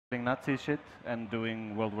doing Nazi shit and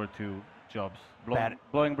doing World War II jobs. Bad-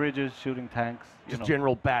 Blowing bridges, shooting tanks. Just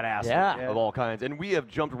general badass Yeah. of all kinds. And we have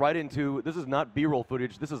jumped right into, this is not B-roll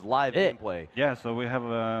footage, this is live gameplay. Yeah, so we have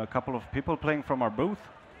a couple of people playing from our booth,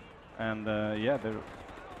 and yeah, there's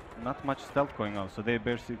not much stealth going on, so they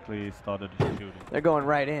basically started shooting. They're going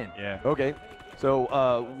right in. Yeah. Okay.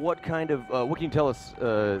 So what kind of, what can you tell us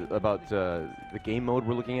about the game mode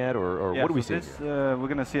we're looking at, or Yeah, what do we so see this, here? we're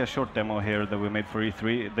going to see a short demo here that we made for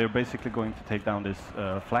E3. They're basically going to take down this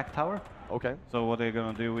flak tower. Okay. So what they're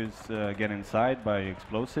going to do is get inside by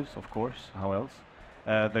explosives, of course. How else?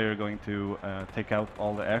 They're going to take out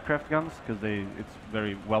all the aircraft guns because it's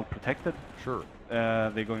very well protected. Sure.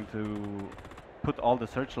 They're going to put all the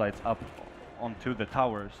searchlights up onto the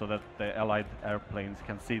tower so that the Allied airplanes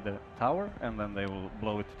can see the tower, and then they will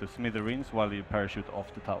blow it to smithereens while you parachute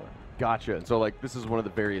off the tower. Gotcha. And so like this is one of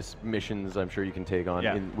the various missions I'm sure you can take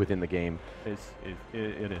on within the game. It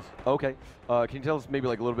is. Okay. Can you tell us maybe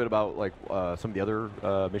like a little bit about like some of the other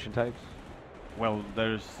mission types? Well,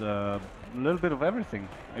 there's a little bit of everything.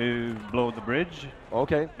 You blow the bridge.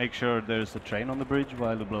 Okay. Make sure there's a train on the bridge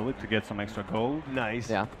while you blow it to get some extra gold. Nice.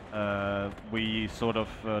 Yeah. We sort of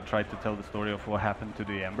tried to tell the story of what happened to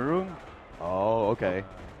the Ember Room. Oh, okay.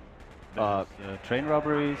 There's train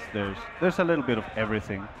robberies. There's a little bit of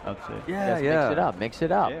everything, I'd say. Yeah, Just yeah. Mix it up. Mix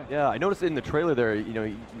it up. Yeah. Yeah, I noticed in the trailer there, you know,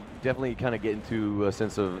 you definitely kind of get into a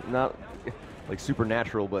sense of not like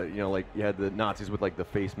supernatural, but you know, like you had the Nazis with like the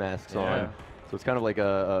face masks on. So it's kind of like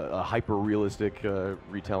a hyper-realistic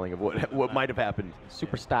retelling of what might have happened.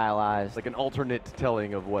 Super stylized. Like an alternate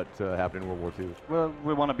telling of what happened in World War II. Well,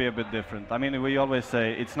 we want to be a bit different. I mean, we always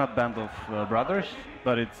say it's not Band of Brothers,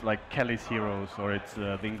 but it's like Kelly's Heroes or it's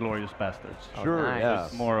the Inglourious Bastards. Sure, nice. yeah.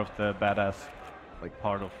 It's more of the badass like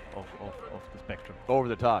part of the spectrum. Over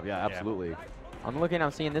the top, yeah, absolutely.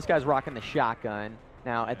 I'm seeing this guy's rocking the shotgun.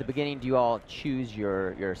 Now, at the beginning, do you all choose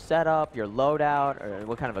your setup, your loadout, or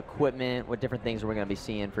what kind of equipment, what different things are we going to be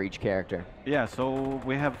seeing for each character? Yeah, so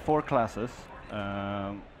we have 4 classes,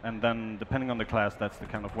 and then depending on the class, that's the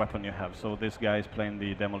kind of weapon you have. So this guy is playing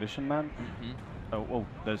the Demolition Man. Oh,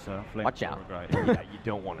 there's a Watch out. flamethrower guy. Yeah, you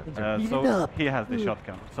don't want to. So he has the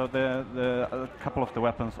shotgun. So a couple of the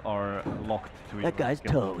weapons are locked to each That guy's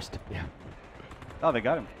skill. toast. Yeah. Oh, they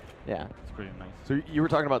got him. Yeah. It's pretty nice. So you were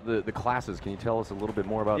talking about the classes. Can you tell us a little bit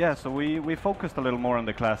more about? Yeah, so we focused a little more on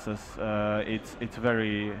the classes. It's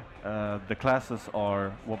very the classes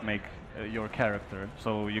are what make your character.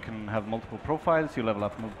 So you can have multiple profiles. You level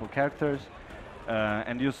up multiple characters,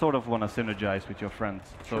 and you sort of want to synergize with your friends.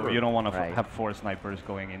 So Sure. you don't want to Right. have 4 snipers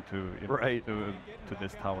going into to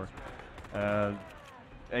this tower.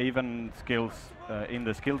 Even skills in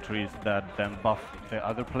the skill trees that then buff the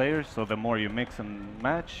other players. So the more you mix and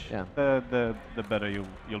match, Yeah. the better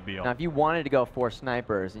you'll be Now, off. if you wanted to go 4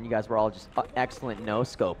 snipers and you guys were all just excellent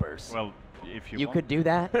no-scopers, Well, if you you want. could do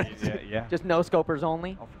that? Yeah. Just no-scopers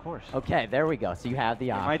only? Of course. Okay, there we go. So you have the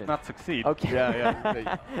You option. might not succeed. Okay.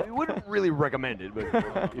 Yeah. We wouldn't really recommend it, but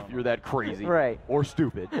if you're that crazy Right. or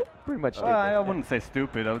stupid. Pretty much. I wouldn't say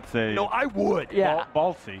stupid. I would say No, I would. Yeah.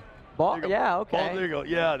 ballsy. Ball, There you go. yeah, Oh, okay. there you go.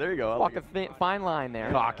 Yeah, there you go. I Walk like a fine line there.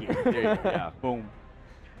 it. Cocky. There you go. Yeah. Boom.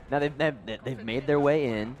 Now they've made their way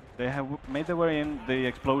in. They have made their way in. The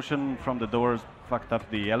explosion from the doors fucked up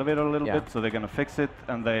the elevator a little Yeah. bit, so they're gonna fix it,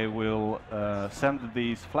 and they will send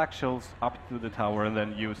these flak shells up to the tower and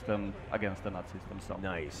then use them against the Nazis themselves.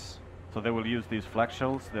 Nice. So they will use these flak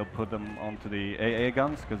shells. They'll put them onto the AA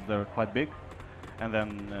guns because they're quite big, and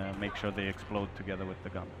then make sure they explode together with the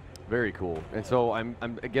gun. Very cool. And so I'm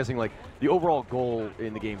guessing like the overall goal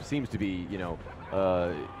in the game seems to be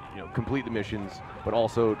complete the missions, but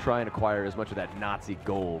also try and acquire as much of that Nazi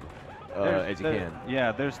gold as you can.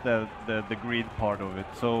 Yeah, there's the greed part of it.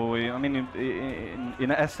 So I mean, in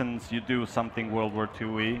essence, you do something World War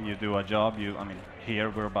II-y. You do a job.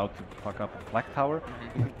 Here we're about to fuck up a flak tower,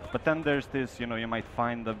 but then there's this. You might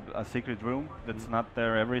find a secret room that's not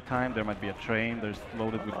there every time. There might be a train that's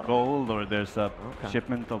loaded with gold, or there's a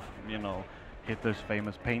shipment of Hitler's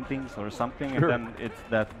famous paintings or something, Sure. and then it's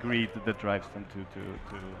that greed that drives them to.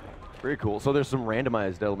 Very cool. So there's some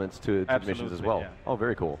randomized elements to the missions as Absolutely, well. yeah. Oh,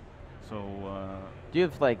 very cool. So. Do you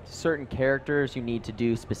have like certain characters you need to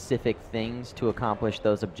do specific things to accomplish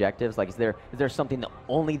those objectives? Like, is there something that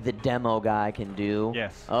only the demo guy can do?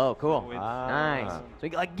 Yes. Oh, cool. So it's- Nice. So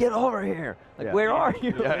you like get over here. Like, Yeah. where are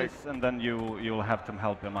you? Yeah, and then you'll have to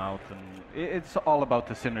help him out, and it's all about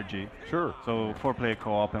the synergy. Sure. So 4-player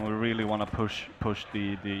co-op, and we really want to push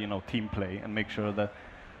the team play and make sure that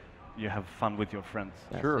you have fun with your friends.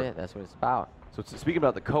 That's Sure. it. That's what it's about. So speaking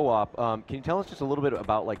about the co-op, can you tell us just a little bit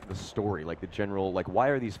about like the story, like the general, like why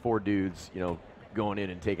are these 4 dudes, going in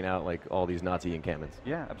and taking out like all these Nazi encampments.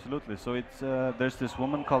 Yeah, absolutely. So it's there's this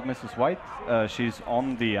woman called Mrs. White. She's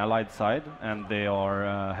on the Allied side, and they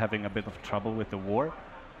are having a bit of trouble with the war.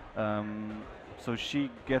 So she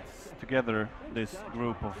gets together this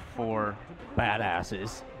group of 4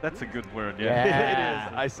 Badasses. That's a good word. Yeah.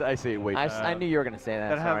 It is. I say it way. I knew you were going to say that.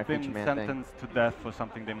 That Sorry, have been Future Man thing. sentenced to death for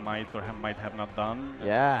something they might or might have not done.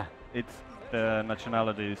 Yeah. It's the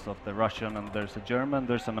nationalities of the Russian, and there's a German,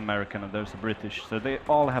 there's an American, and there's a British. So they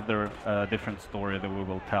all have their different story that we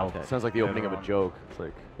will tell. It sounds like the opening of a later joke. It's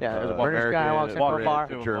like Yeah, there's a British guy walks into a Brit, bar.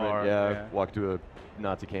 to a German, bar, yeah, walk to a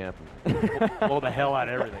Nazi camp and blow the hell out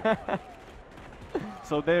of everything.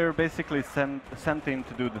 So they're basically sent in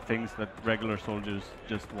to do the things that regular soldiers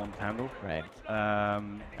just won't handle. Right.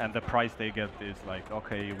 And the price they get is like,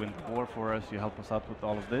 okay, you win the war for us, you help us out with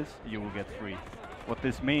all of this, you will get free. What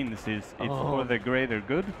this means is it's for the greater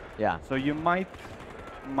good. Yeah. So you might,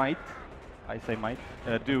 I say might,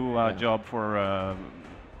 do a job for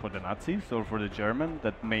the Nazis or for the German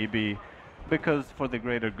that maybe, because for the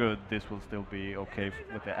greater good, this will still be okay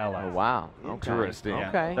with the Allies. Oh, wow. Okay. Interesting. Yeah,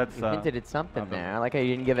 Okay. that's, You hinted at something another- there. I like how you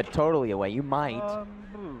didn't give it totally away. You might.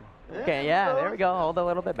 Okay, yeah, there we go. Hold a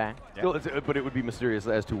little bit back. Still, but it would be mysterious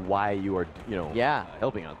as to why you are, Yeah.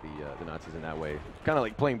 helping out the Nazis in that way. Kind of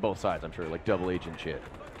like playing both sides, I'm sure, like double agent shit.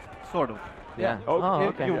 Sort of. Yeah. Oh, Oh, You-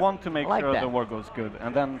 okay. You want to make I like sure that. the war goes good,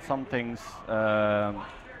 and then some things,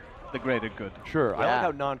 the greater good. Sure. I Yeah. like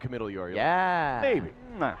how non-committal you are. You're Yeah. like, maybe.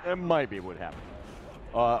 Nah. It might be what happened.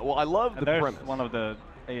 Well, I love And the there's premise. one of the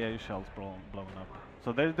AA shells blown up.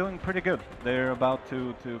 So they're doing pretty good. They're about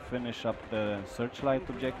to finish up the searchlight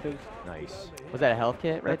objectives. Nice. Was that a health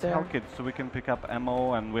kit right That's there? health kit, so we can pick up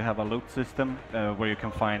ammo, and we have a loot system where you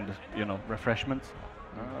can find, refreshments,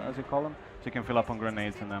 as you call them. So you can fill up on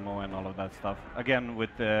grenades and ammo and all of that stuff. Again, with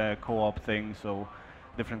the co-op thing, so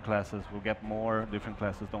different classes will get more, different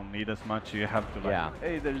classes don't need as much. You have to like, Yeah.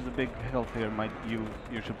 hey, there's a big health here,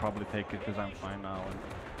 you should probably take it because I'm fine now. And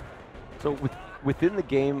So within the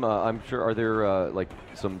game, I'm sure, are there like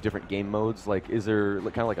some different game modes? Like, is there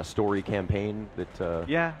kind of like a story campaign that?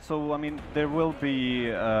 yeah, so I mean, there will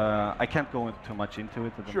be. I can't go too much into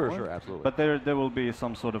it at the Sure, moment, sure, absolutely. But there will be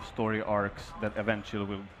some sort of story arcs that eventually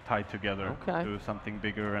will tie together Okay. to something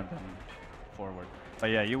bigger and then forward. But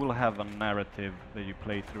yeah, you will have a narrative that you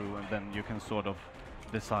play through, and then you can sort of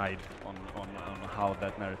decide on how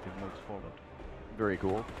that narrative moves forward. Very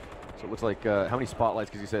cool. So it looks like how many spotlights?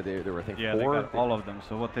 Because you said there were I think Yeah, 4. they got all of them.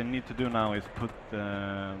 So what they need to do now is put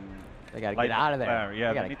They gotta light get out of there. flare. Yeah,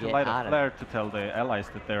 They they gotta need to get light out a of flare to tell the allies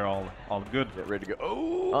that they're all good. Get ready to go.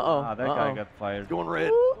 Oh, Uh-oh. That guy got fired. going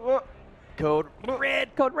red. Code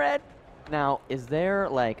red. Code red. Now, is there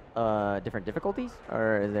like different difficulties,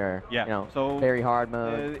 or is there Yeah, so very hard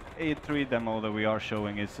mode? A3 demo that we are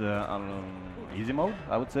showing is easy mode.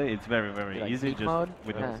 I would say it's very Like easy. geek Just mode?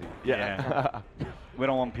 we don't Yeah. we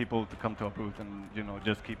don't want people to come to a booth and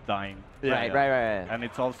just keep dying. Right, right. And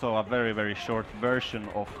it's also a very short version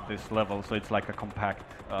of this level, so it's like a compact.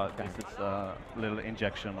 This is a little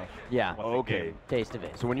injection of Yeah. what the Okay. game- Taste of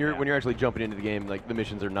it. So when you're actually jumping into the game, like the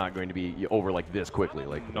missions are not going to be over like this quickly.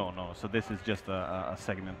 Like No. So this is just a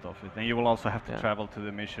segment of it, and you will also have to Yeah. travel to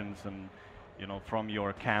the missions and from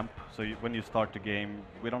your camp. So when you start the game,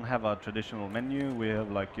 we don't have a traditional menu. We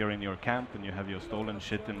have like you're in your camp and you have your stolen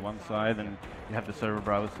shit in one side, and you have the server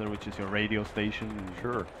browser, which is your radio station.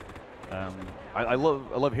 sure. Um, I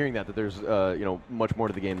love hearing that there's much more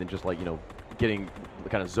to the game than just like getting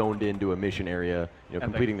kind of zoned into a mission area, then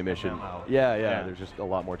completing the mission. come out. Yeah, Yeah. There's just a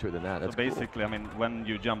lot more to it than that. so That's cool. basically, I mean, when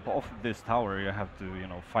you jump off this tower, you have to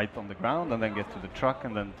fight on the ground and then get to the truck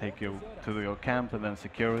and then take you to your camp and then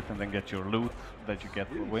secure it and then get your loot that you get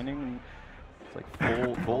for winning. It's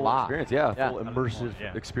like full lot. experience. Yeah, Yeah. full immersive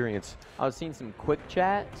Yeah. experience. I was seeing some quick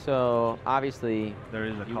chat, so obviously There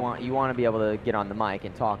is a you want to be able to get on the mic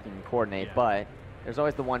and talk and coordinate, Yeah. but there's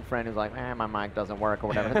always the one friend who's like, my mic doesn't work or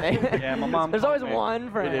whatever. Yeah, my mom There's told always me- one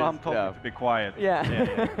friend. My mom told yeah. me to be quiet. Yeah.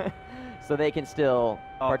 So they can still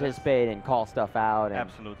Oh, that's- participate and call stuff out. And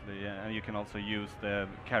Absolutely, yeah. And you can also use the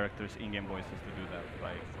characters' in-game voices to do that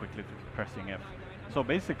by quickly pressing F. So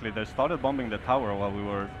basically, they started bombing the tower while we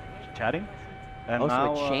were chatting. And oh,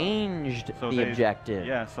 now, so it changed so the they- objective.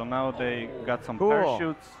 Yeah, so now they got some Cool.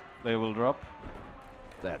 parachutes. They will drop.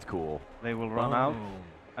 That's cool. They will run out.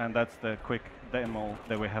 And that's the quick demo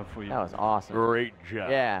that we have for you. That was awesome. Great job.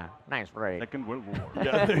 Yeah, nice break. Second World War.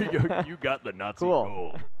 Yeah, you got the Nazi Cool.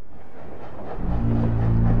 goal.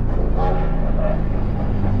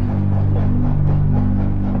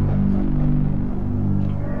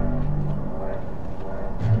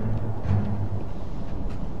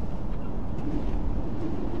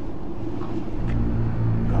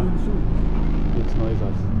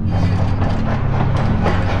 Neusers.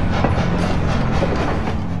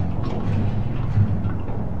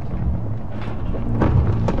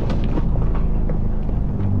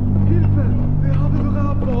 Hilfe! Wir haben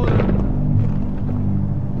beraten wollen!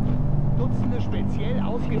 Dutzende speziell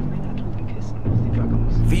ausgewählte Trugenkisten aus den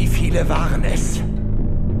Waggons. Wie viele waren es?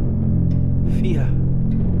 4.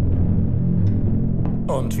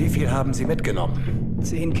 Und wie viel haben Sie mitgenommen?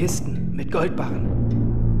 10 Kisten mit Goldbarren.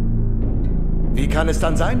 Wie kann es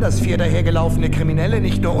dann sein, dass 4 dahergelaufene Kriminelle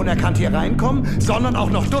nicht nur unerkannt hier reinkommen, sondern auch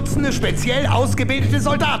noch Dutzende speziell ausgebildete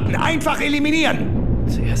Soldaten einfach eliminieren?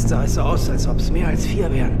 Zuerst sah es so aus, als ob es mehr als 4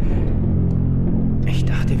 wären. Ich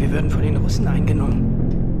dachte, wir würden von den Russen eingenommen.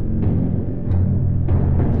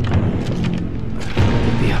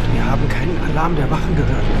 Wir haben keinen Alarm der Wachen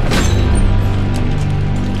gehört.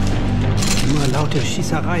 Nur laute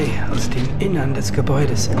Schießerei aus dem Innern des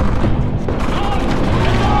Gebäudes.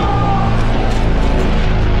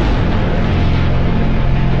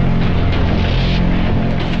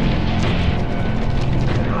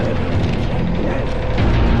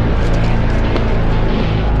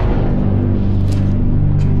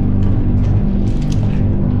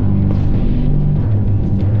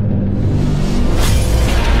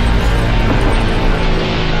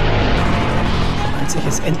 Als ich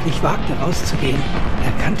es endlich wagte, rauszugehen,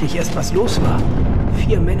 erkannte ich erst, was los war.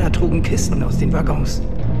 4 Männer trugen Kisten aus den Waggons.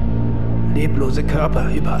 Leblose Körper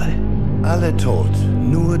überall. Alle tot,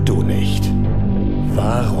 nur du nicht.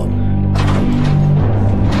 Warum?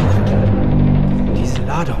 Diese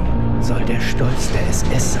Ladung soll der Stolz der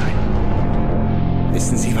SS sein.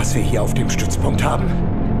 Wissen Sie, was wir hier auf dem Stützpunkt haben?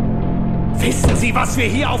 Wissen Sie, was wir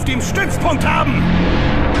hier auf dem Stützpunkt haben?